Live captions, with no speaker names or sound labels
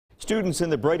Students in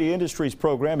the Braidy Industries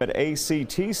program at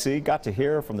ACTC got to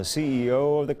hear from the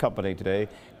CEO of the company today.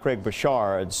 Craig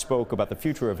Bouchard spoke about the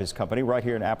future of his company right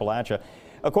here in Appalachia.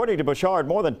 According to Bouchard,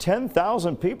 more than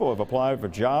 10,000 people have applied for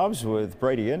jobs with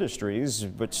Braidy Industries,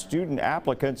 but student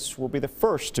applicants will be the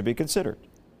first to be considered.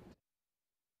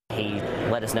 He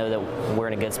let us know that we're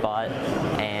in a good spot,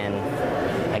 and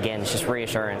again, it's just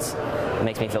reassurance. It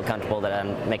makes me feel comfortable that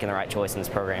I'm making the right choice in this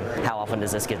program. How often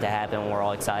does this get to happen? We're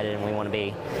all excited and we want to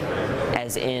be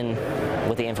as in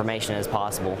with the information as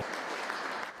possible.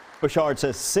 Bouchard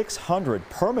says 600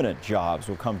 permanent jobs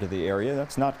will come to the area.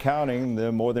 That's not counting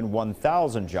the more than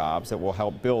 1,000 jobs that will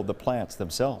help build the plants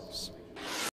themselves.